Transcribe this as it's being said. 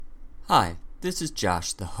Hi, this is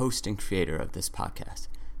Josh, the host and creator of this podcast.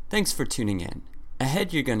 Thanks for tuning in.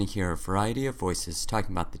 Ahead, you're going to hear a variety of voices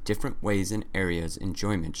talking about the different ways and areas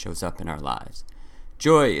enjoyment shows up in our lives.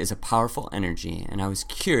 Joy is a powerful energy, and I was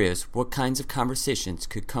curious what kinds of conversations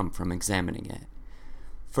could come from examining it.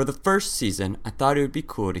 For the first season, I thought it would be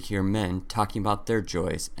cool to hear men talking about their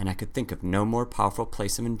joys, and I could think of no more powerful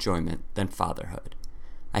place of enjoyment than fatherhood.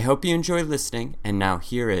 I hope you enjoy listening, and now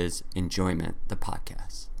here is Enjoyment, the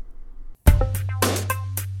podcast.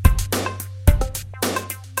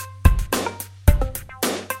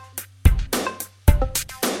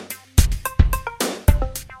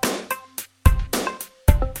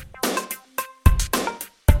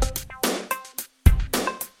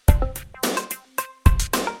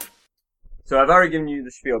 So I've already given you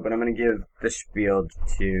the spiel, but I'm going to give the spiel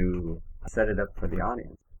to set it up for the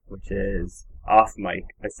audience, which is off mic.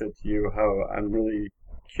 I said to you how I'm really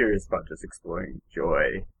curious about just exploring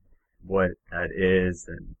joy, what that is,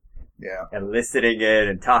 and eliciting it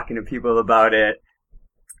and talking to people about it.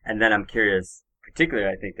 And then I'm curious, particularly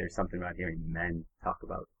I think there's something about hearing men talk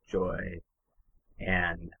about joy,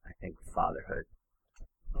 and I think fatherhood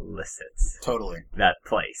elicits that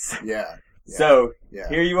place. Yeah. So,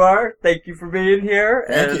 here you are. Thank you for being here.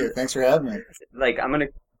 Thank you. Thanks for having me. I'm going to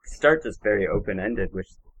start this very open-ended, which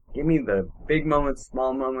give me the big moments,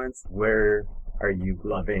 small moments. Where are you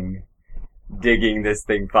loving, digging this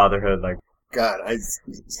thing, fatherhood? God,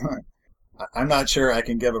 I'm not sure I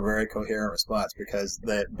can give a very coherent response because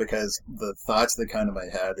the thoughts that come to my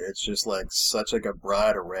head, it's just such a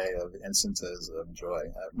broad array of instances of joy.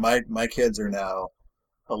 My kids are now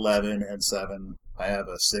 11 and 7. I have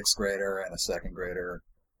a 6th grader and a 2nd grader.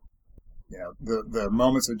 You know, the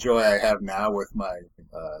moments of joy I have now with my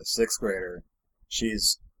 6th grader,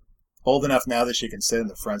 she's old enough now that she can sit in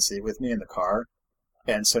the front seat with me in the car.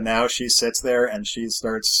 And so now she sits there and she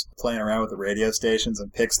starts playing around with the radio stations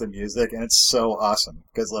and picks the music. And it's so awesome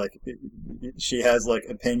because she has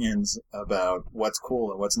opinions about what's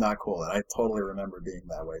cool and what's not cool. And I totally remember being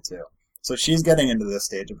that way too. So she's getting into this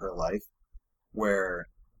stage of her life where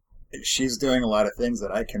she's doing a lot of things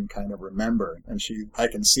that I can kind of remember, and I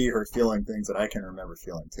can see her feeling things that I can remember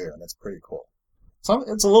feeling too, and it's pretty cool. So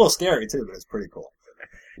it's a little scary too, but it's pretty cool.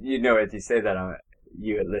 You know, as you say that,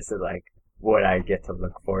 you elicit what I get to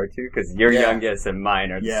look forward to, because your youngest and mine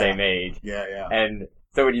are the same age. Yeah. And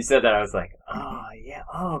so when you said that, I was like, oh yeah,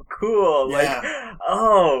 oh cool, yeah.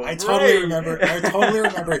 I totally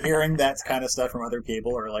remember hearing that kind of stuff from other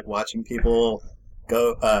people, or watching people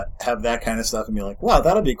go have that kind of stuff and be like, wow,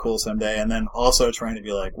 that'll be cool someday. And then also trying to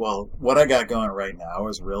be like, well, what I got going right now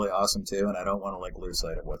is really awesome too, and I don't want to lose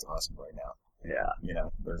sight of what's awesome right now. Yeah. You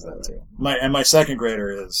know, there's that too. My 2nd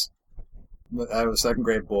grader I have a 2nd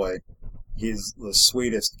grade boy. He's the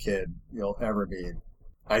sweetest kid you'll ever meet.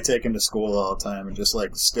 I take him to school all the time and just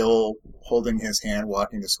still holding his hand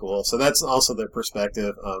walking to school. So that's also the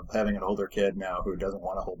perspective of having an older kid now who doesn't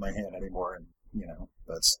want to hold my hand anymore. And, you know,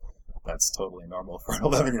 that's totally normal for an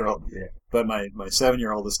 11-year-old. Yeah. But my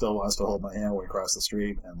 7-year-old still wants to hold my hand when we cross the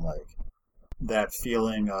street, and that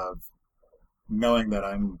feeling of knowing that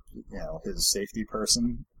I'm, his safety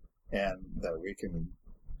person, and that we can,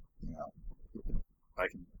 I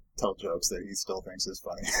can tell jokes that he still thinks is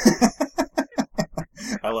funny.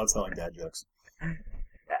 I love telling dad jokes.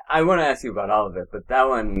 I want to ask you about all of it, but that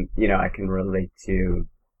one, I can relate to.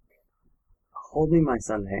 Holding my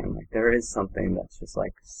son's hand, there is something that's just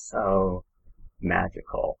so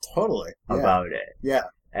magical. Totally. About it. Yeah.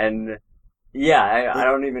 And I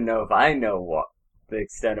don't even know if I know what the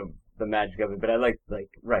extent of the magic of it, but I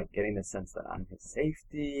getting the sense that I'm his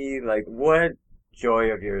safety. What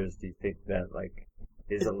joy of yours do you think that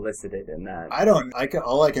is elicited in that?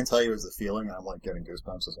 All I can tell you is the feeling, and I'm getting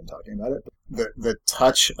goosebumps as I'm talking about it. The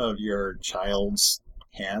touch of your child's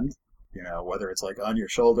hand. Whether it's on your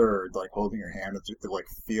shoulder or holding your hand, it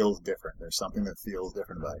feels different. There's something that feels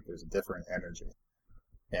different about it. There's a different energy,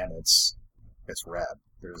 and it's rad.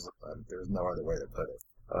 There's no other way to put it.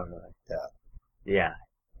 Oh, really? Yeah. Yeah.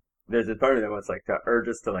 There's a part of me that wants to urge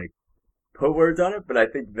us to put words on it, but I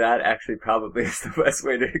think that actually probably is the best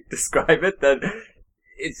way to describe it. That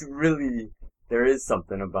it's really, there is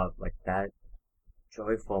something about that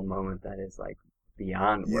joyful moment that is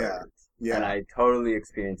beyond words. Yeah. And I totally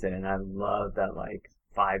experience it, and I love that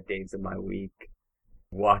 5 days of my week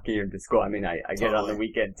walking him to school. I mean, I get it on the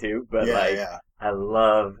weekend too, but I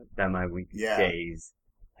love that my weekdays,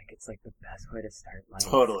 it's the best way to start life.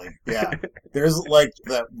 Totally, yeah. There's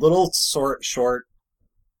that little short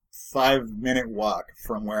 5-minute walk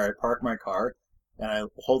from where I park my car, and I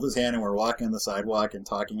hold his hand and we're walking on the sidewalk and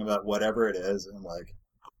talking about whatever it is, and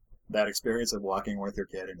that experience of walking with your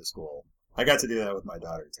kid into school. I got to do that with my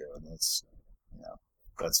daughter too, and that's, you know,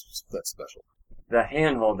 that's special. The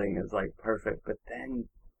hand holding is like perfect, but then,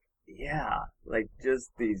 yeah, like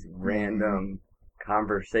just these random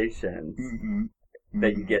conversations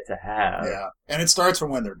that you get to have. Yeah, and it starts from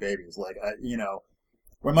when they're babies. Like, you know,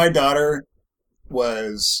 when my son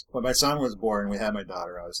was born, we had my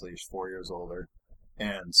daughter, obviously, she's 4 years older.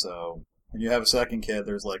 And so when you have a second kid,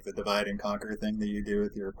 there's like the divide and conquer thing that you do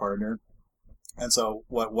with your partner. And so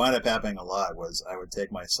what wound up happening a lot was I would take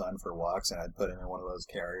my son for walks, and I'd put him in one of those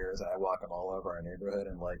carriers, and I'd walk him all over our neighborhood.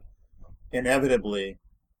 And like, inevitably,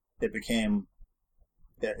 it became,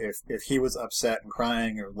 if he was upset and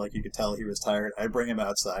crying, or like you could tell he was tired, I'd bring him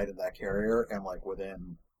outside in that carrier, and like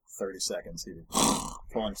within 30 seconds, he'd be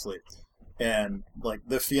falling asleep. And like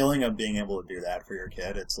the feeling of being able to do that for your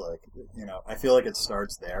kid, it's like, you know, I feel like it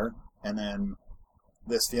starts there. And then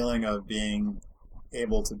this feeling of being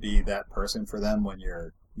able to be that person for them when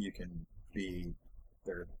you can be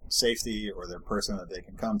their safety or their person that they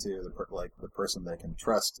can come to, the person they can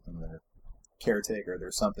trust and their caretaker.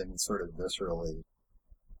 There's something sort of viscerally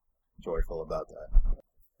joyful about that.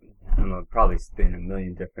 I'm going to probably spin a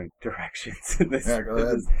million different directions in this. Yeah, go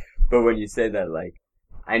ahead. But when you say that, like,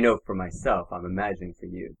 I know for myself, I'm imagining for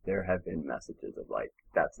you, there have been messages of like,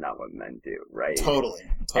 that's not what men do, right? Totally.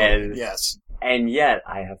 And, yes. And yet,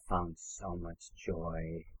 I have found so much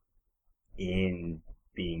joy in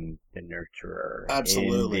being the nurturer.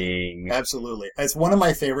 Absolutely. Absolutely. It's one of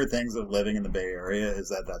my favorite things of living in the Bay Area is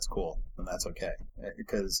that that's cool, and that's okay.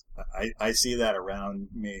 Because I see that around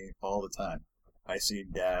me all the time. I see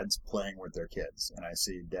dads playing with their kids, and I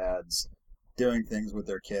see dads doing things with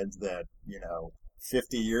their kids that, you know,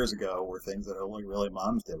 50 years ago were things that only really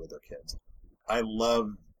moms did with their kids. I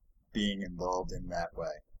love being involved in that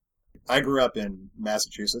way. I grew up in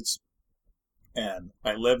Massachusetts, and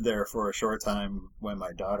I lived there for a short time when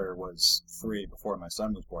my daughter was 3, before my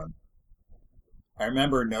son was born. I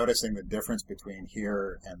remember noticing the difference between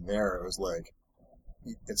here and there. It was like,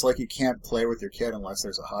 it's like you can't play with your kid unless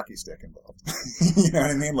there's a hockey stick involved. You know what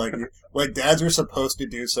I mean? Like dads are supposed to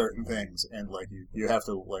do certain things, and like you have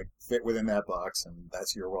to like fit within that box, and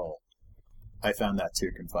that's your role. I found that too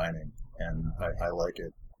confining, and I like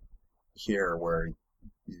it here where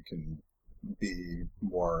you can be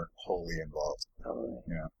more wholly involved. Totally.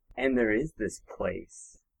 Yeah. And there is this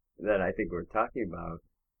place that I think we're talking about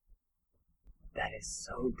that is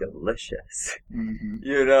so delicious. Mm-hmm.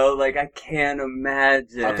 You know, like I can't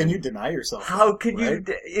imagine. How can you deny yourself? How can right?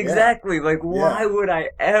 you? Exactly. Yeah. Like, why would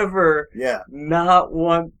I ever not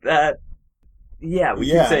want that? Yeah, we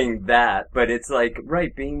keep saying that, but it's like,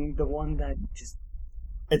 right, being the one that just...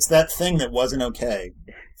 It's that thing that wasn't okay,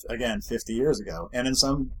 again, 50 years ago. And I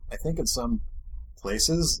think in some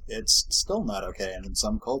places, it's still not okay. And in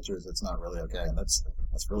some cultures, it's not really okay. And that's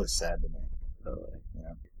really sad to me. Totally.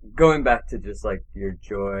 Yeah. Going back to just like your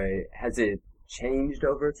joy, has it changed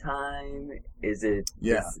over time? Is it?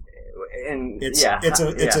 Yeah. It's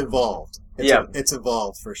evolved. It's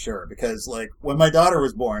evolved for sure. Because like when my daughter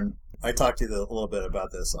was born, I talked to you a little bit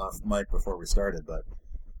about this off mic before we started, but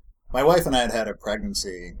my wife and I had a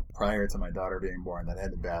pregnancy prior to my daughter being born that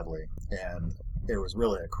ended badly, and it was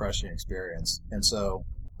really a crushing experience. And so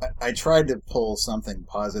I tried to pull something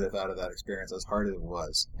positive out of that experience as hard as it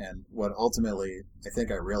was. And what ultimately I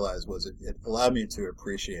think I realized was it allowed me to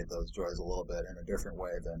appreciate those joys a little bit in a different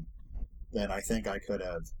way than I think I could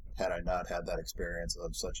have had I not had that experience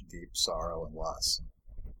of such deep sorrow and loss.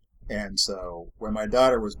 And so when my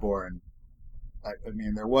daughter was born, I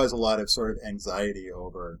mean, there was a lot of sort of anxiety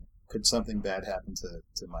over, could something bad happen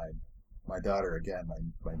to my daughter again,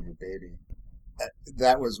 my new baby?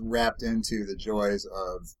 That was wrapped into the joys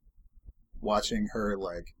of watching her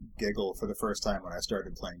like giggle for the first time when I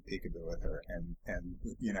started playing peekaboo with her, and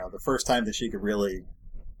you know, the first time that she could really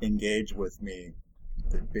engage with me.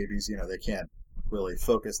 The babies, you know, they can't really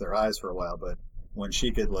focus their eyes for a while, but when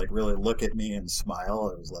she could like really look at me and smile,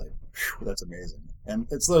 it was like, whew, that's amazing. And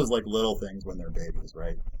it's those like little things when they're babies,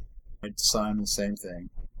 right? My son, same thing.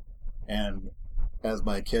 And as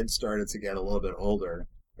my kids started to get a little bit older,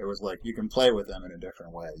 it was like you can play with them in a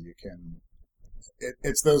different way. You can,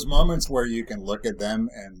 it's those moments where you can look at them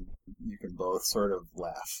and you can both sort of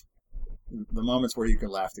laugh. The moments where you can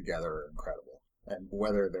laugh together are incredible. And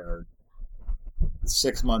whether they're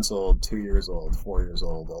 6 months old, 2 years old, 4 years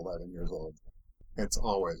old, 11 years old, it's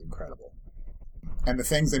always incredible. And the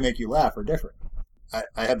things that make you laugh are different.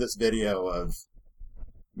 I have this video of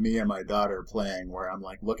me and my daughter playing where I'm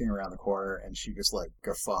like looking around the corner and she just like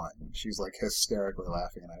guffawing. She's like hysterically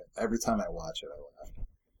laughing, and every time I watch it, I laugh.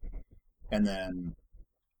 And then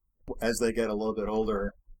as they get a little bit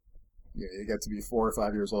older, You get to be 4 or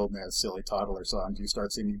 5 years old and have silly toddler songs. You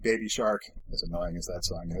start singing Baby Shark. As annoying as that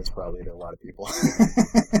song is, probably to a lot of people.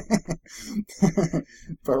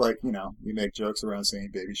 But, like, you know, you make jokes around singing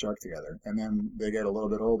Baby Shark together. And then they get a little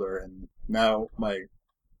bit older, and now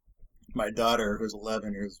my daughter, who's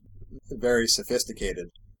 11, who's very sophisticated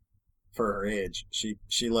for her age,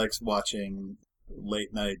 she likes watching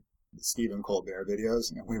late night Stephen Colbert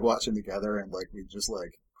videos, and we watch them together, and, like, we just,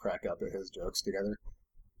 like, crack up at his jokes together.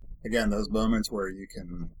 Again, those moments where you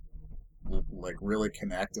can, like, really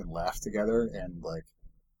connect and laugh together and, like,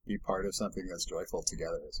 be part of something that's joyful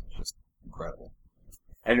together is just incredible.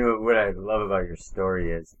 And what I love about your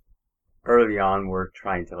story is early on we're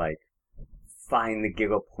trying to, like, find the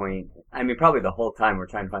giggle point. I mean, probably the whole time we're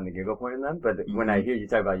trying to find the giggle point in them, but when I hear you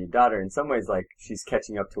talk about your daughter, in some ways, like, she's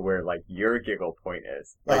catching up to where, like, your giggle point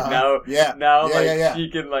is. Like, she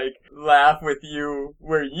can, like, laugh with you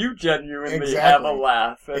where you genuinely have a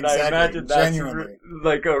laugh. And I imagine that's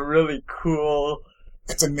like a really cool...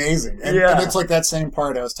 It's amazing. And it's like that same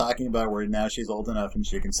part I was talking about where now she's old enough and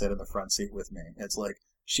she can sit in the front seat with me. It's like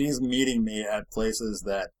she's meeting me at places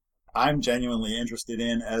that I'm genuinely interested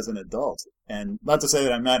in as an adult. And not to say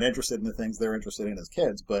that I'm not interested in the things they're interested in as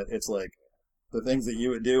kids, but it's like the things that you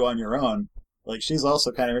would do on your own, like she's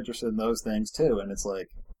also kind of interested in those things too. And it's like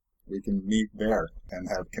we can meet there and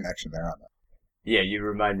have connection there on that. Yeah, you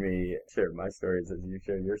remind me, share my stories as you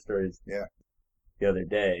share your stories. Yeah. The other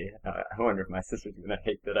day, I wonder if my sister's going to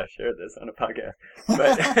hate that I share this on a podcast.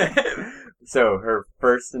 But so her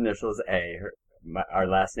first initial is A. Our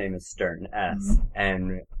last name is Stern, S.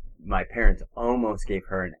 And my parents almost gave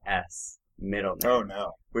her an S middle name. Oh,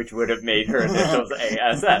 no. Which would have made her initials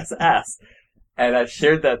A-S-S-S. And I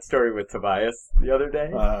shared that story with Tobias the other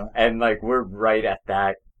day. And, like, we're right at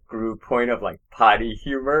that groove point of, like, potty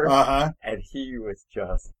humor. And he was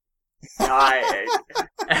just dying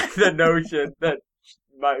at the notion that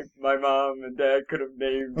my mom and dad could have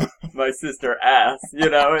named my sister Ass, you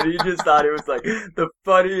know, and he just thought it was like the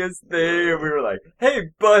funniest thing, and we were like, hey,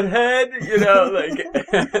 butthead, you know, like,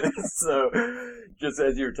 so just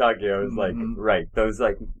as you were talking, I was like, right, those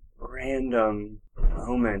like random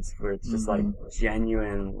moments where it's just like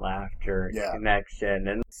genuine laughter, connection.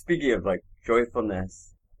 And speaking of like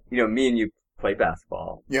joyfulness, you know, me and you play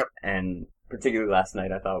basketball. Yep. And particularly last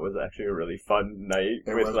night, I thought it was actually a really fun night.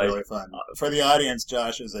 It was really fun. For the audience,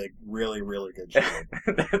 Josh is a really, really good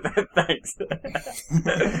shooter. Thanks.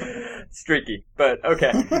 Streaky, but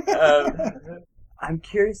okay. I'm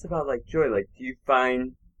curious about, like, joy. Like, do you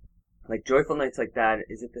find, like, joyful nights like that,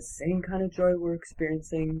 is it the same kind of joy we're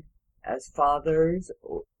experiencing as fathers?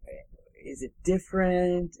 Or is it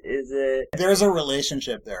different? Is it... There's a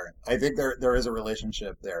relationship there. I think there is a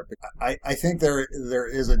relationship there. I think there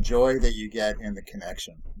is a joy that you get in the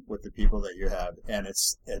connection with the people that you have. And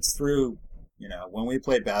it's through, you know, when we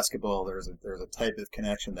play basketball, there's a type of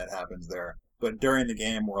connection that happens there. But during the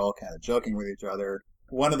game, we're all kind of joking with each other.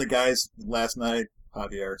 One of the guys last night,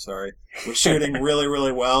 Javier, was shooting really,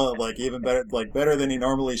 really well. Like, even better than he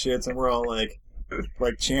normally shoots. And we're all like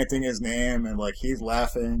chanting his name, and like he's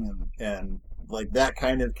laughing, and like that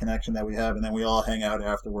kind of connection that we have. And then we all hang out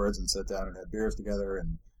afterwards and sit down and have beers together,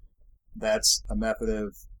 and that's a method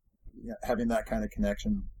of, you know, having that kind of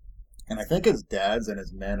connection. And I think as dads and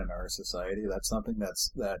as men in our society, that's something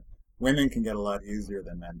that women can get a lot easier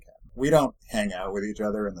than men can. We don't hang out with each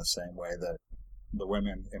other in the same way that the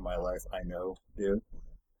women in my life I know do.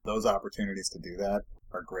 Those opportunities to do that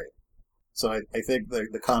are great. So I think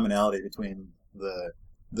the commonality between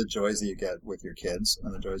the joys that you get with your kids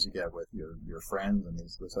and the joys you get with your friends and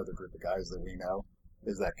this other group of guys that we know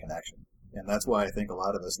is that connection. And that's why I think a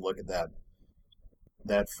lot of us look at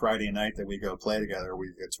that Friday night that we go play together.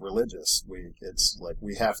 It's religious. It's like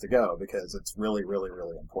we have to go because it's really, really,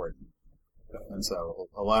 really important. And so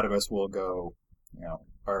a lot of us will go, you know,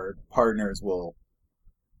 our partners will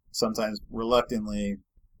sometimes reluctantly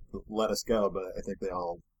let us go, but I think they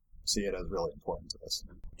all see it as really important to us.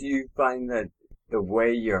 Do you find that the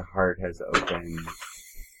way your heart has opened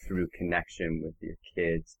through connection with your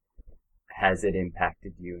kids, has it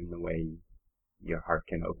impacted you in the way your heart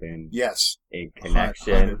can open? Yes. A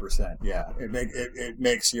connection? 100%, yeah. It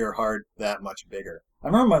makes your heart that much bigger. I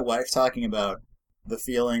remember my wife talking about the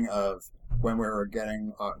feeling of when we were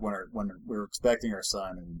when we were expecting our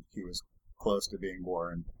son and he was close to being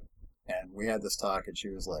born, and we had this talk, and she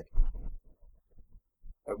was like,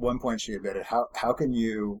 at one point she admitted, how can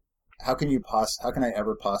I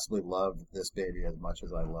ever possibly love this baby as much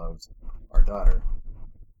as I loved our daughter?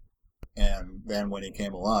 And then when he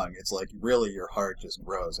came along, it's like really your heart just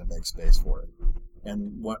grows and makes space for it.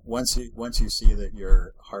 And once you see that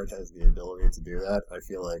your heart has the ability to do that, I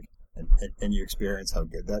feel like and you experience how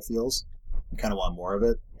good that feels, you kind of want more of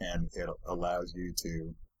it, and it allows you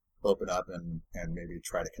to open up and maybe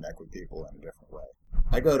try to connect with people in a different way.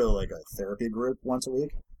 I go to like a therapy group once a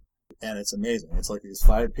week, and it's amazing. It's like these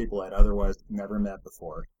 5 people I'd otherwise never met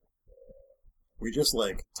before. We just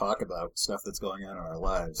like talk about stuff that's going on in our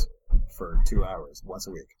lives for 2 hours once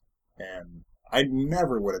a week. And I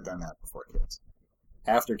never would have done that before kids.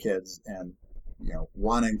 After kids, and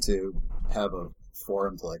wanting to have a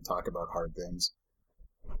forum to like talk about hard things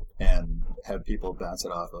and have people bounce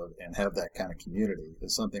it off of and have that kind of community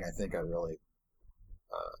is something I think I really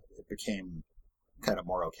it became kind of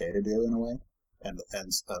more okay to do in a way. And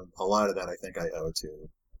a lot of that I think I owe to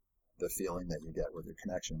the feeling that you get with your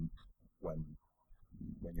connection when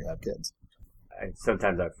you have kids.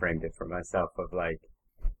 Sometimes I've framed it for myself of like,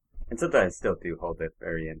 and sometimes I still do hold it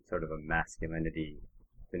very in sort of a masculinity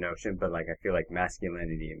notion, but like I feel like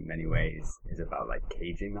masculinity in many ways is about like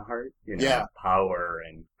caging the heart, power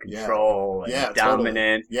and control and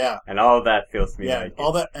dominant, and all of that feels to me like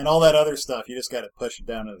all that other stuff you just got to push it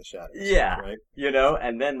down into the shadows. Right?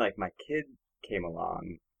 And then like my kid came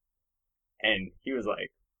along, and he was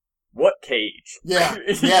like, "What cage?" And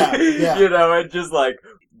just like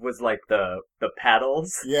was like the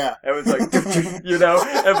paddles. Yeah. It was like,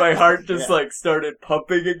 and my heart just like started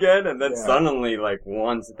pumping again. And then suddenly, like,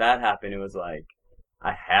 once that happened, it was like,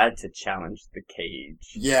 I had to challenge the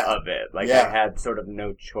cage of it. Like, I had sort of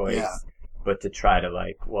no choice but to try to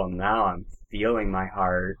like, well, now I'm feeling my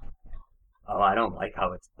heart. Oh, I don't like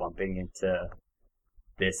how it's bumping into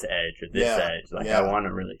this edge or this edge. Like, I want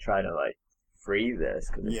to really try to like, free this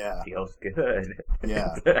because it feels good.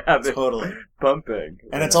 Yeah, totally pumping.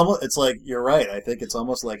 And it's like you're right. I think it's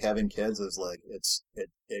almost like having kids is like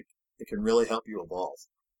it can really help you evolve,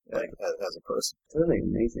 like as a person. It's really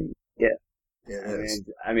amazing. Yeah, it is.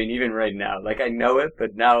 I mean, even right now, like I know it,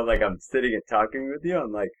 but now like I'm sitting and talking with you,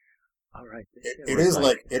 I'm like, all right, it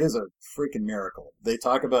is a freaking miracle. They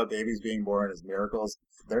talk about babies being born as miracles.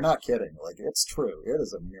 They're not kidding. Like it's true. It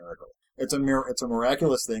is a miracle. It's a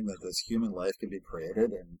miraculous thing that this human life can be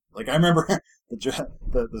created. And like I remember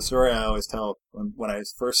the story I always tell when I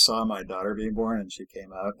first saw my daughter being born and she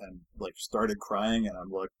came out and like started crying, and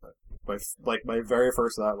I'm like my very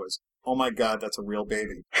first thought was, oh my God, that's a real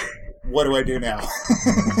baby. What do I do now?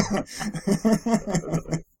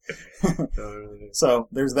 So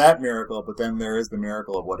there's that miracle, but then there is the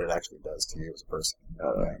miracle of what it actually does to you as a person.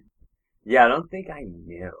 Yeah, I don't think I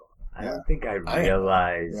knew. I don't think I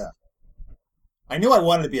realized. I knew I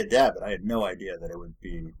wanted to be a dad, but I had no idea that it would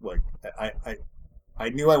be like I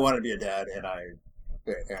knew I wanted to be a dad,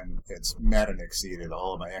 and it's met and exceeded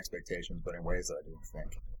all of my expectations, but in ways that I didn't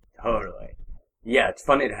think. Totally. Yeah, it's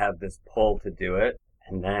funny to have this pull to do it,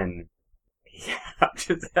 and then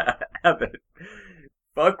just have it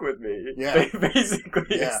fuck with me. Yeah,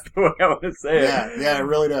 basically, is the way I want to say it. Yeah, it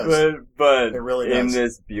really does. But it really does. In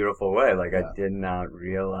this beautiful way. Like I didn't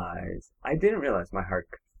realize my heart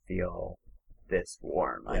could feel this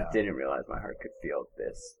warm. I didn't realize my heart could feel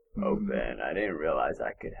this open. I didn't realize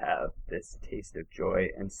I could have this taste of joy,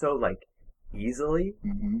 and so like easily.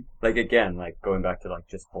 Like again, like going back to like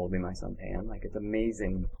just holding my son's hand. Like it's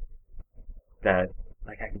amazing that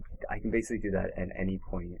like I can basically do that at any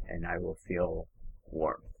point, and I will feel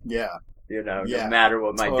warm. Yeah. No matter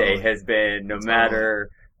what my day has been, no matter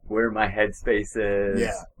where my headspace is.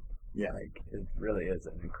 Yeah. Like, it really is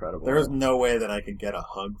an incredible... There is no way that I could get a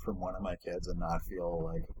hug from one of my kids and not feel,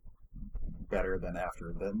 like, better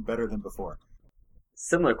than before.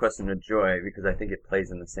 Similar question to Joy, because I think it plays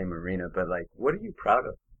in the same arena, but, like, what are you proud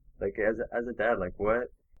of? Like, as a dad, like, what?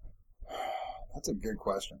 That's a good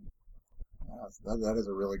question. That is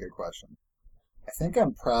a really good question. I think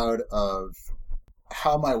I'm proud of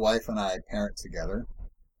how my wife and I parent together.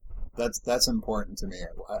 That's important to me.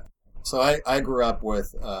 So I grew up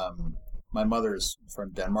with, my mother's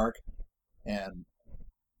from Denmark, and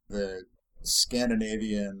the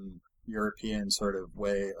Scandinavian, European sort of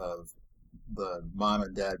way of the mom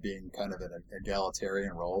and dad being kind of in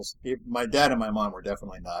egalitarian roles. My dad and my mom were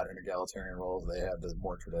definitely not in egalitarian roles. They had the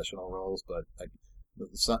more traditional roles, but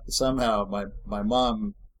somehow my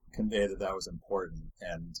mom conveyed that was important,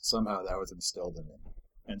 and somehow that was instilled in me.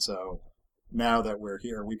 And so now that we're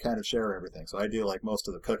here, we kind of share everything. So I do like most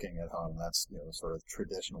of the cooking at home. That's sort of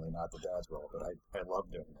traditionally not the dad's role, but I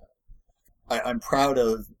love doing that. I'm proud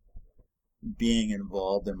of being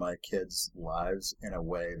involved in my kids' lives in a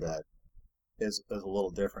way that is a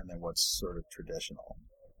little different than what's sort of traditional.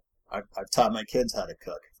 I've taught my kids how to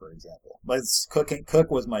cook, for example.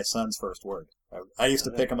 Cook was my son's first word. I used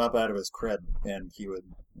to pick him up out of his crib, and he would,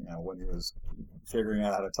 when he was figuring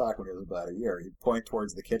out how to talk when he was about a year, he'd point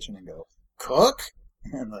towards the kitchen and go, "Cook?"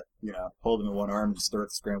 And, hold him in one arm and stir the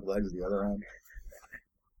scrambled eggs with the other hand.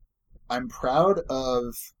 I'm proud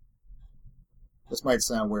of, this might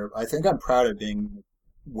sound weird, I think I'm proud of being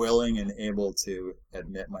willing and able to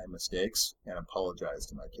admit my mistakes and apologize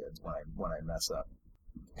to my kids when I mess up.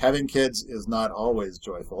 Having kids is not always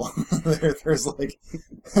joyful. There's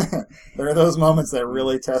there are those moments that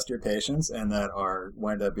really test your patience and that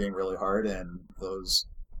wind up being really hard, and those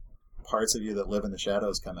parts of you that live in the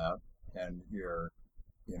shadows come out, and you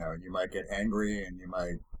might get angry, and you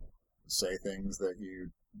might say things that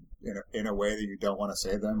you in a way that you don't want to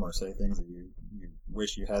say them, or say things that you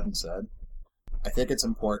wish you hadn't said. I think it's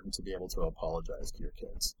important to be able to apologize to your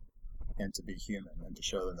kids and to be human and to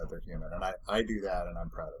show them that they're human. And I do that, and I'm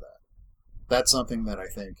proud of that. That's something that I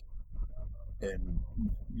think in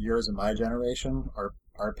yours and my generation,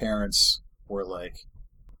 our parents were like,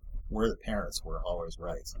 we're the parents, we're always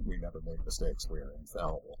right. We never make mistakes, we are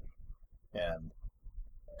infallible. And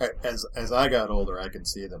as I got older, I could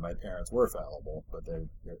see that my parents were fallible, but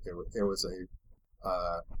it was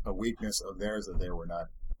a weakness of theirs that they were not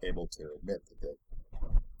able to admit that they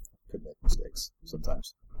could make mistakes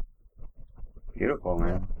sometimes. Beautiful,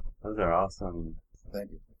 man. Those are awesome.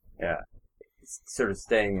 Thank you. Yeah. It's sort of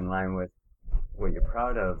staying in line with what you're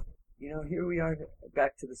proud of. Here we are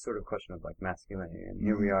back to the sort of question of masculinity, and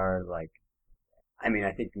here we are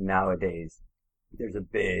I think nowadays there's a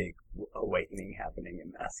big awakening happening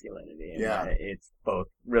in masculinity, and it's both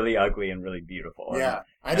really ugly and really beautiful. Yeah,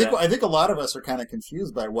 I think a lot of us are kind of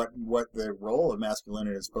confused by what the role of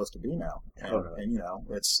masculinity is supposed to be now. Totally. And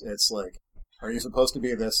it's like, are you supposed to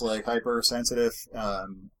be this hypersensitive,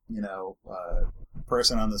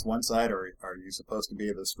 person on this one side, or are you supposed to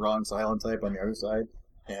be the strong, silent type on the other side?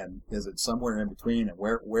 And is it somewhere in between? And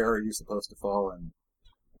where are you supposed to fall? And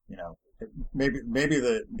maybe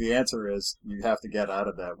the answer is you have to get out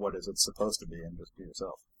of that. What is it supposed to be, and just be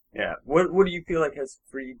yourself. Yeah. What do you feel like has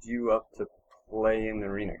freed you up to play in the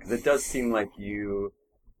arena? Because it does seem like you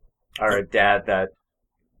are a dad that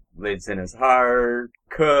lives in his heart,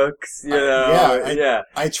 cooks.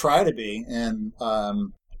 I try to be, and I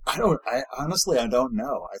honestly don't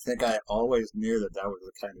know. I think I always knew that was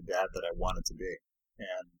the kind of dad that I wanted to be,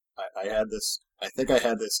 and I had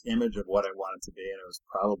this image of what I wanted to be, and it was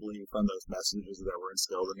probably from those messages that were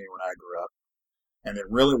instilled in me when I grew up. And it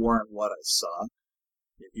really weren't what I saw,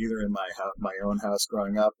 either in my own house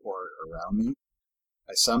growing up or around me.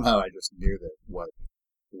 I just knew that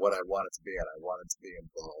what I wanted to be, and I wanted to be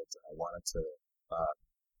involved.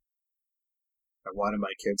 I wanted my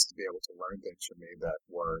kids to be able to learn things from me that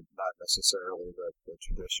were not necessarily the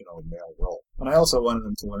traditional male role. And I also wanted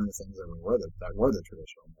them to learn the things that were the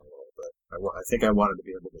traditional male role. But I think I wanted to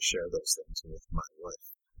be able to share those things with my wife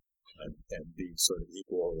and be sort of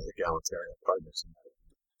equal, egalitarian partners in that.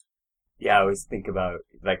 Yeah, I always think about,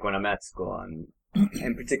 when I'm at school, and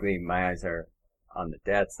particularly my eyes are on the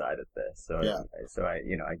dad side of this. So, so I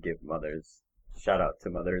give mothers, shout out to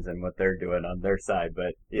mothers and what they're doing on their side.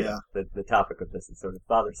 But the topic of this is sort of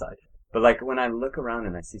father side. But when I look around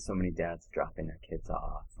and I see so many dads dropping their kids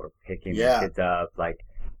off or picking their kids up,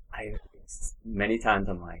 many times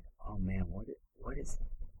I'm like, oh man, what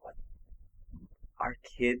our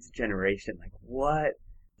kids' generation, what?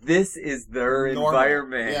 This is their normal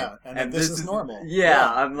environment. Yeah, and this is normal.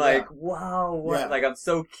 Yeah, I'm like, wow, what? Yeah. I'm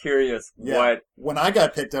so curious what. When I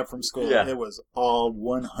got picked up from school, it was all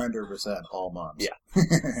 100% all moms. Yeah,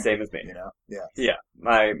 same as me. Yeah. Yeah,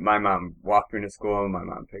 my mom walked me to school. My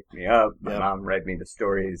mom picked me up. My mom read me the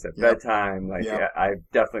stories at bedtime. I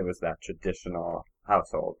definitely was that traditional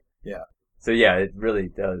household. Yeah. So it really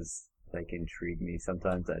does intrigue me.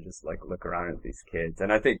 Sometimes I just look around at these kids,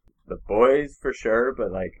 and I think the boys for sure,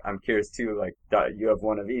 but I'm curious too, you have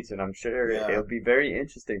one of each, and I'm sure it'll be very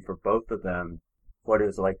interesting for both of them what it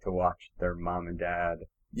was like to watch their mom and dad.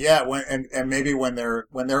 Yeah, and maybe when they're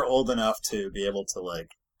old enough to be able to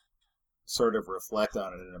sort of reflect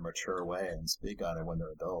on it in a mature way and speak on it when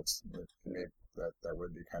they're adults. That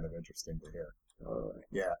would be kind of interesting to hear.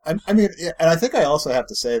 Yeah, I mean, and I think I also have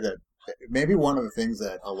to say that maybe one of the things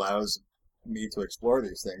that allows me to explore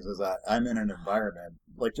these things is that I'm in an environment,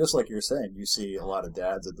 just like you're saying, you see a lot of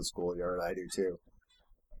dads at the schoolyard. I do too.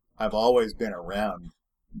 I've always been around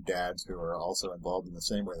dads who are also involved in the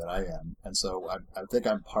same way that I am. And so I think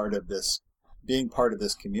I'm part of this, being part of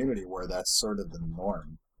this community where that's sort of the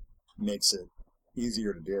norm makes it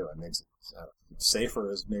easier to do and makes it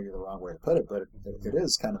safer is maybe the wrong way to put it, but it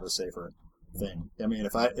is kind of a safer thing. I mean,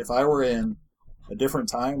 if I were in a different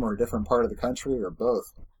time or a different part of the country or both,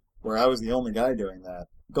 where I was the only guy doing that.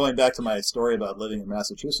 Going back to my story about living in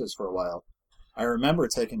Massachusetts for a while, I remember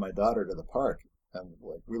taking my daughter to the park, and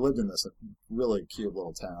like we lived in this really cute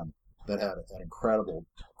little town that had an incredible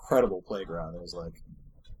playground. It was like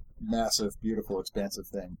massive, beautiful, expansive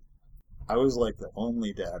thing. I was like the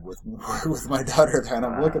only dad with my daughter there, and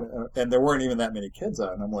I'm looking at, and there weren't even that many kids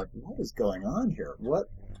out, and I'm like, what is going on here? What?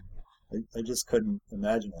 I just couldn't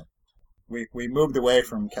imagine it. We moved away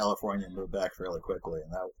from California and moved back fairly quickly,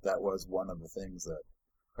 and that was one of the things that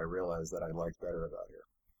I realized that I liked better about here.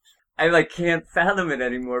 I like can't fathom it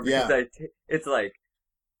anymore because it's like,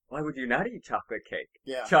 why would you not eat chocolate cake?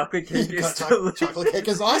 Yeah, chocolate cake is delicious. Chocolate cake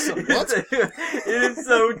is awesome. What? It is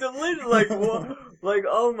so delicious. Like, like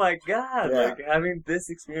oh my god! Yeah. Like having this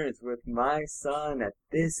experience with my son at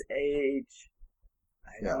this age,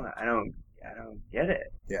 I don't get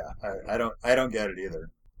it. Yeah, I don't get it either.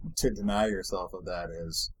 To deny yourself of that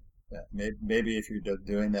is, maybe if you're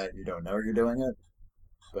doing that, you don't know you're doing it,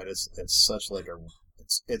 but it's such like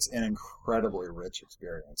it's an incredibly rich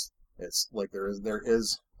experience. It's like there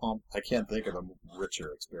is I can't think of a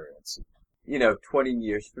richer experience. 20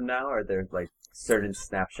 years from now, are there like certain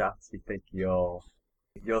snapshots you think you'll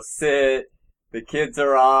sit, the kids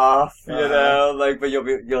are off, but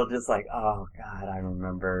you'll just like, oh god, I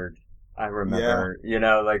remember, like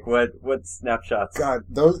what snapshots? God,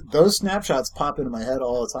 those snapshots pop into my head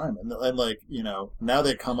all the time, and like now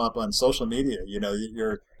they come up on social media.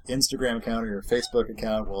 Your Instagram account or your Facebook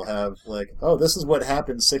account will have like, oh, this is what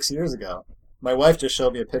happened 6 years ago. My wife just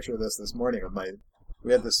showed me a picture of this morning of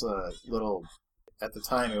we had this little, at the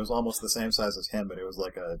time it was almost the same size as him, but it was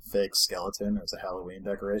like a fake skeleton. It was a Halloween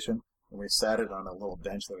decoration, and we sat it on a little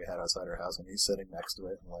bench that we had outside our house, and he's sitting next to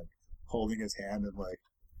it and like holding his hand, and like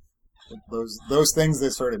those things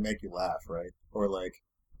that sort of make you laugh, right? Or like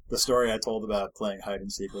the story I told about playing hide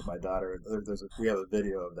and seek with my daughter. We have a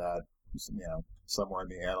video of that, somewhere in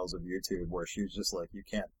the annals of YouTube, where she's just like, you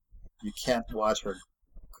can't watch her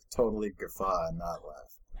totally guffaw and not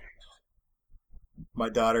laugh. My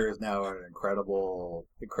daughter is now an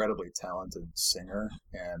incredibly talented singer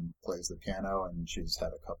and plays the piano, and she's had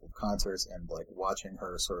a couple of concerts, and like watching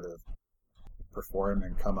her sort of perform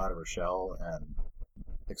and come out of her shell and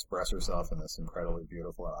express herself in this incredibly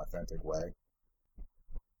beautiful and authentic way.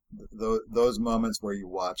 Those moments where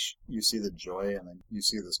you see the joy, and then you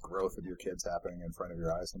see this growth of your kids happening in front of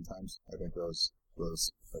your eyes sometimes. I think those are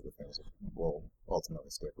the things that will ultimately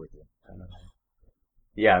stick with you.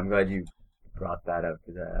 Yeah, I'm glad you brought that up,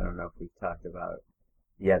 because I don't know if we've talked about,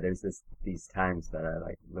 there's these times that I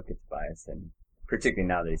like look at Tobias, and particularly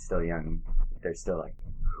now that he's still young, they're still like,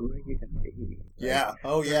 who are you going to be? Yeah,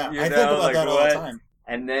 oh yeah, I think about that all the time.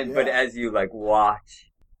 And then, but as you like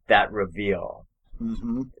watch that reveal,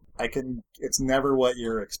 mm-hmm. It's never what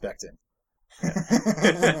you're expecting.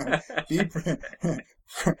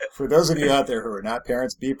 For those of you out there who are not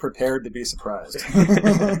parents, be prepared to be surprised.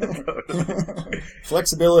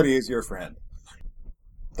 Flexibility is your friend.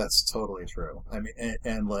 That's totally true. I mean,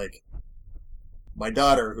 and like my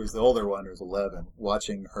daughter, who's the older one, who's 11,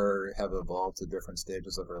 watching her have evolved to different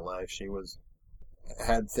stages of her life, she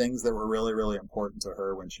had things that were really, really important to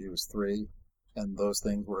her when she was 3, and those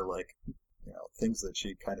things were like, things that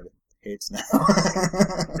she kind of hates now.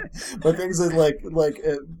 But things that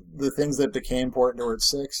the things that became important to her at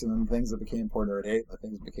 6, and then things that became important to her at 8,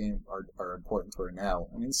 and the things that are important to her now.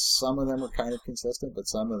 I mean, some of them are kind of consistent, but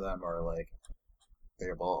some of them are like, they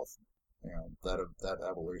evolve. That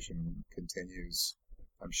evolution continues,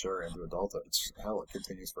 I'm sure, into adulthood. It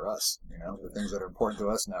continues for us. The things that are important to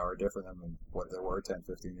us now are different than what they were 10,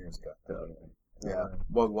 15 years ago. Totally. Yeah.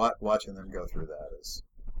 Well, watching them go through that is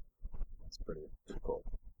pretty cool.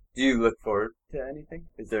 Do you look forward to anything?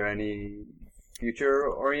 Is there any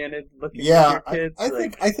future-oriented looking at your kids?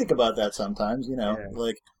 I think about that sometimes.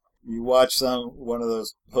 Like you watch one of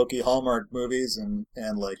those hokey Hallmark movies, and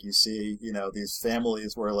like you see these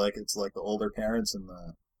families where like it's like the older parents and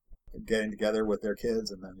getting together with their kids,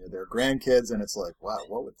 and then their grandkids, and it's like, wow,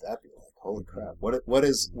 what would that be like? Holy crap! What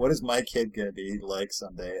is my kid going to be like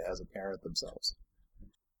someday as a parent themselves?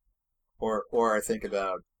 Or I think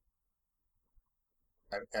about,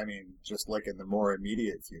 I mean, just like in the more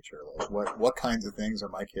immediate future, like what kinds of things are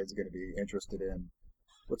my kids going to be interested in?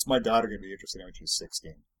 What's my daughter going to be interested in when she's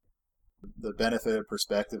 16? The benefit of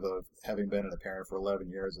perspective of having been a parent for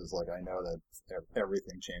 11 years is like, I know that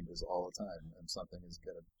everything changes all the time, and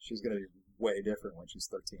she's going to be way different when she's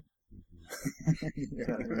 13. You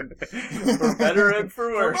know what I mean? For better and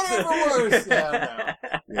for worse. For better and for worse.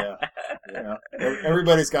 Yeah.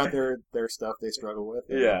 Everybody's got their stuff they struggle with.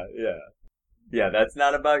 Yeah. Yeah, that's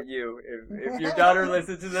not about you. If your daughter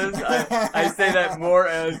listens to this, I say that more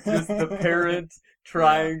as just the parent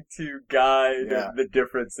trying to guide the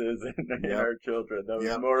differences in our children. That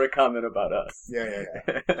was more a comment about us. Yeah.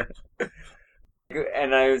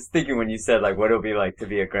 And I was thinking when you said, like, what it'll be like to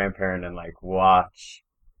be a grandparent and, like, watch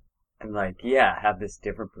and, like, have this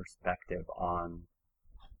different perspective on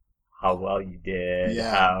how well you did,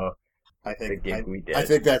 how the gig we did. I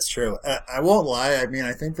think that's true. I won't lie. I mean,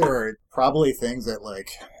 I think there are probably things that, like,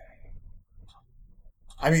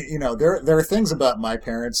 I mean, you know, there are things about my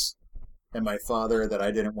parents and my father that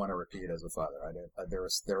I didn't want to repeat as a father. There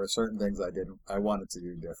were certain things I wanted to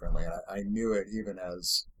do differently, and I knew it even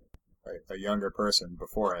as a younger person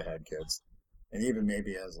before I had kids, and even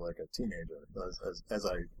maybe as like a teenager. As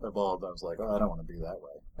I evolved, I was like, oh, I don't want to be that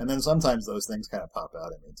way. And then sometimes those things kind of pop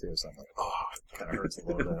out at me too. So I'm like, oh, it kind of hurts a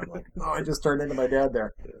little bit. I'm like, oh, I just turned into my dad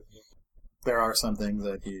there. There are some things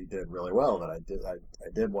that he did really well that I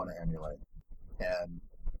did want to emulate, and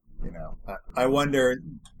you know, I wonder.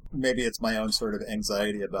 Maybe it's my own sort of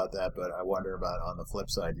anxiety about that, but I wonder about on the flip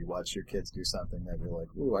side, you watch your kids do something that you're like,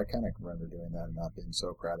 ooh, I kind of remember doing that and not being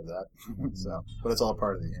so proud of that. So, but it's all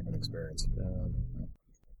part of the human experience.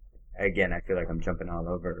 Again, I feel like I'm jumping all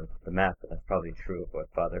over the map, but that's probably true of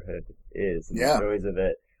what fatherhood is and the joys of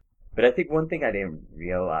it. But I think one thing I didn't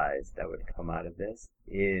realize that would come out of this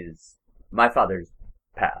is my father's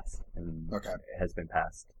passed and has been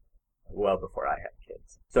passed well before I had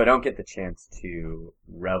kids. So I don't get the chance to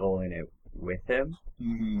revel in it with him.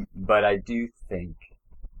 Mm-hmm. But I do think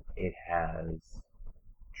it has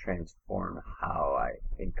transformed how I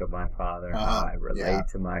think of my father, how I relate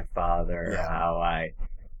to my father, how I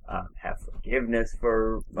have forgiveness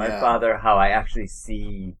for my father, how I actually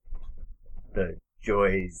see the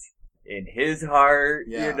joys in his heart,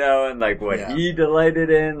 you know, and like what he delighted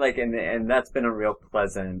in, like, and that's been a real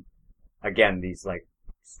pleasant, again, these like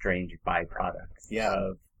strange byproducts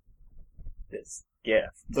of this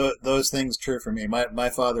gift. Those things true for me. My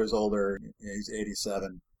father's older. He's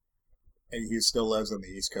 87. He still lives on the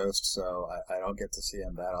East Coast, so I don't get to see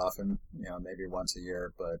him that often. You know, maybe once a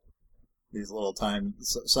year. But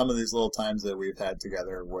some of these little times that we've had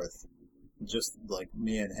together with just like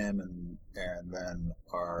me and him, and then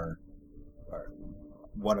our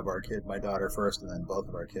one of our kids, my daughter first, and then both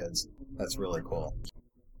of our kids. That's really cool.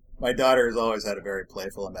 My daughter has always had a very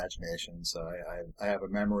playful imagination, so I have a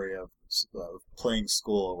memory of playing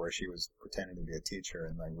school where she was pretending to be a teacher,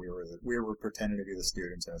 and like we were pretending to be the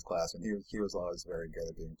students in his class, and he was always very good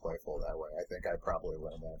at being playful that way. I think I probably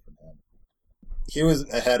learned that from him. He was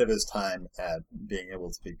ahead of his time at being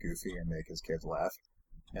able to be goofy and make his kids laugh,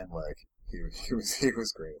 and like he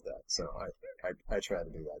was great at that. So I try to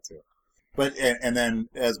do that too. But and then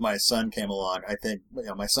as my son came along, I think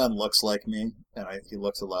my son looks like me, and he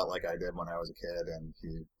looks a lot like I did when I was a kid, and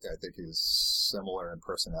I think he's similar in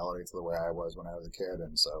personality to the way I was when I was a kid.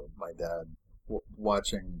 And so my dad,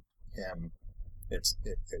 watching him, it's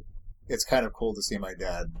kind of cool to see my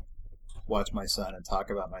dad watch my son and talk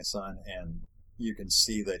about my son, and you can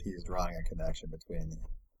see that he's drawing a connection between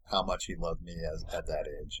how much he loved me at that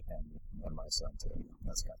age and my son too.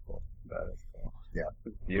 That's kind of cool. That is cool. Yeah,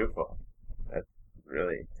 it's beautiful. That's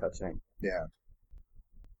really touching. Yeah.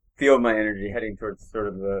 Feel my energy heading towards sort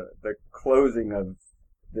of the closing of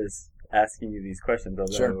this, asking you these questions,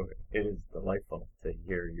 although it is delightful to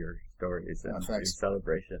hear your stories and your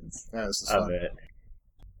celebrations of it.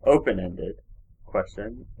 Open-ended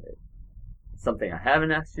question. Something I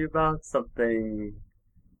haven't asked you about, something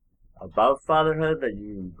about fatherhood that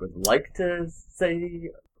you would like to say?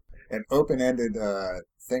 An open-ended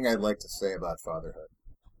thing I'd like to say about fatherhood.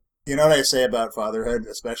 You know what I say about fatherhood,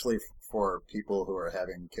 especially for people who are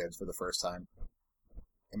having kids for the first time?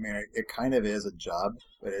 I mean, it kind of is a job.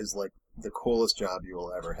 It is like the coolest job you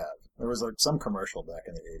will ever have. There was like some commercial back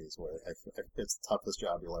in the 80s where it's the toughest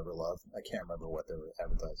job you'll ever love. I can't remember what they were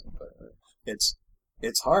advertising, but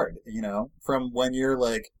it's hard, you know, from when you're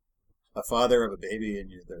like a father of a baby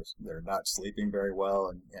and they're not sleeping very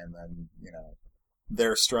well, and then, you know,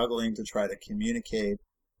 they're struggling to try to communicate,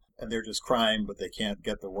 and they're just crying, but they can't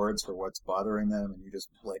get the words for what's bothering them, and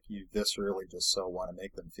you viscerally just so want to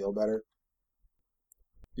make them feel better.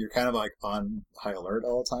 You're kind of like on high alert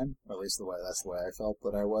all the time, or at least that's the way I felt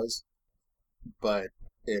that I was. But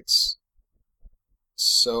it's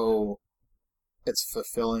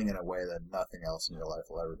fulfilling in a way that nothing else in your life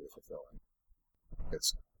will ever be fulfilling.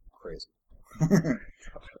 It's crazy.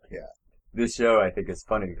 Yeah. This show, I think, is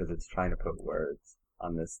funny because it's trying to put words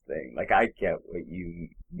on this thing. Like, I get what you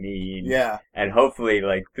mean. Yeah. And hopefully,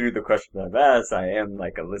 like, through the questions I've asked, I am,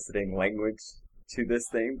 like, eliciting language to this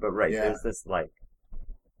thing. But, there's this, like,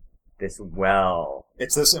 this well.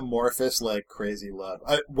 It's this amorphous, like, crazy love.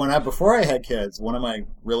 Before I had kids, one of my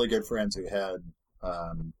really good friends who had,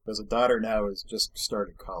 there's a daughter now who's just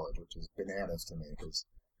started college, which is bananas to me because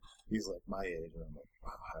he's like my age, and I'm like,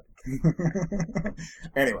 wow.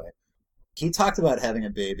 Anyway, he talked about having a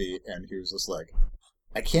baby, and he was just like,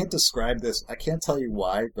 I can't describe this. I can't tell you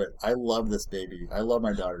why, but I love this baby. I love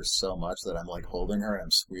my daughter so much that I'm like holding her and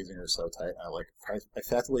I'm squeezing her so tight. And I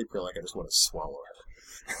effectively feel like I just want to swallow her.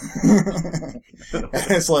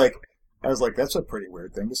 And it's like, I was like, that's a pretty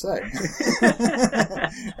weird thing to say.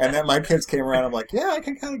 And then my kids came around. I'm like, yeah, I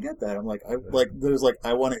can kind of get that. I'm like,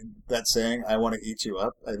 that saying, I want to eat you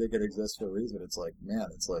up. I think it exists for a reason. It's like, man,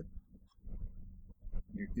 it's like,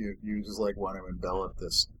 you just like want to envelop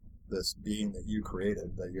this being that you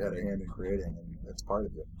created, that you had a hand in creating, and it's part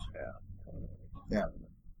of you. Yeah.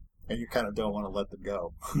 And you kind of don't want to let them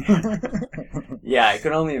go. Yeah, I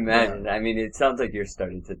can only imagine. Yeah. I mean, it sounds like you're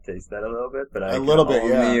starting to taste that a little bit, but I can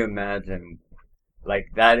only imagine. Like,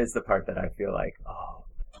 that is the part that I feel like,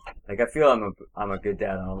 like I feel I'm a good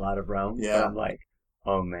dad on a lot of realms. Yeah. But I'm like,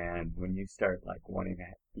 oh man, when you start like wanting to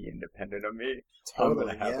be independent of me,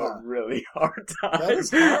 totally, I'm gonna have a really hard time. That is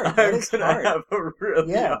hard. I'm gonna have a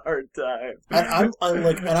really hard time.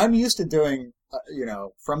 And I'm used to doing,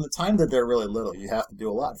 from the time that they're really little, you have to do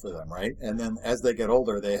a lot for them, right? And then as they get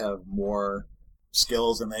older, they have more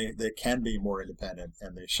skills and they can be more independent,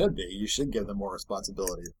 and they should be. You should give them more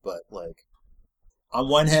responsibility, but like, on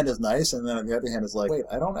one hand is nice, and then on the other hand is like, wait,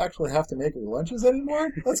 I don't actually have to make your lunches anymore?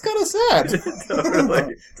 That's kind of sad.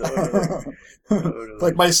 Totally.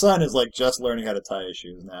 Like, my son is like just learning how to tie his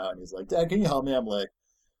shoes now, and he's like, Dad, can you help me? I'm like,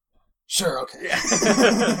 sure, okay. Yeah.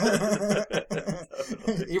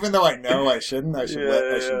 Even though I know I shouldn't, I should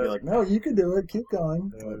be like, no, you can do it, keep going.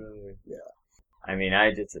 Totally. Yeah. I mean,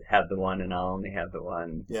 I just have the one, and I'll only have the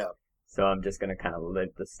one. Yeah. So I'm just going to kind of live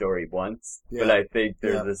the story once. Yeah. But I think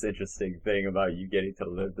there's this interesting thing about you getting to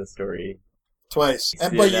live the story twice.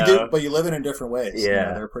 But you live it in different ways.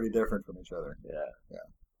 Yeah. They're pretty different from each other. Yeah.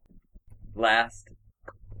 Last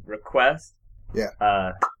request. Yeah.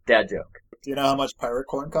 Dad joke. Do you know how much pirate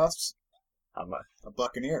corn costs? How much? A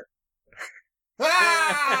buccaneer.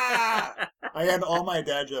 Ah! I end all my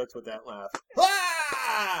dad jokes with that laugh.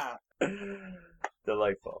 Ah!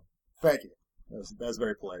 Delightful. Thank you. That's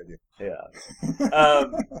very polite of you. Yeah.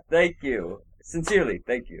 Thank you. Sincerely,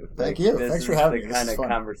 thank you. Thank you. Thanks for having me. This is the kind of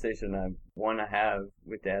conversation I want to have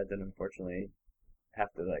with dads, and unfortunately have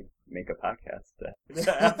to like make a podcast to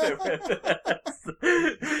have it with.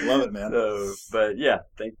 Love it, man. So, but yeah,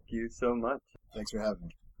 thank you so much. Thanks for having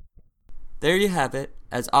me. There you have it.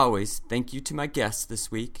 As always, thank you to my guests this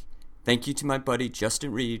week. Thank you to my buddy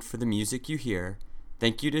Justin Reed for the music you hear.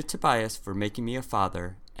 Thank you to Tobias for making me a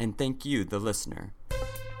father. And thank you, the listener.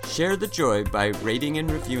 Share the joy by rating and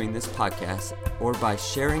reviewing this podcast, or by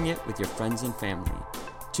sharing it with your friends and family.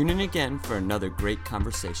 Tune in again for another great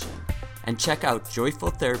conversation. And check out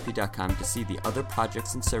joyfultherapy.com to see the other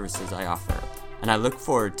projects and services I offer. And I look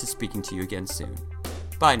forward to speaking to you again soon.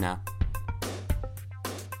 Bye now.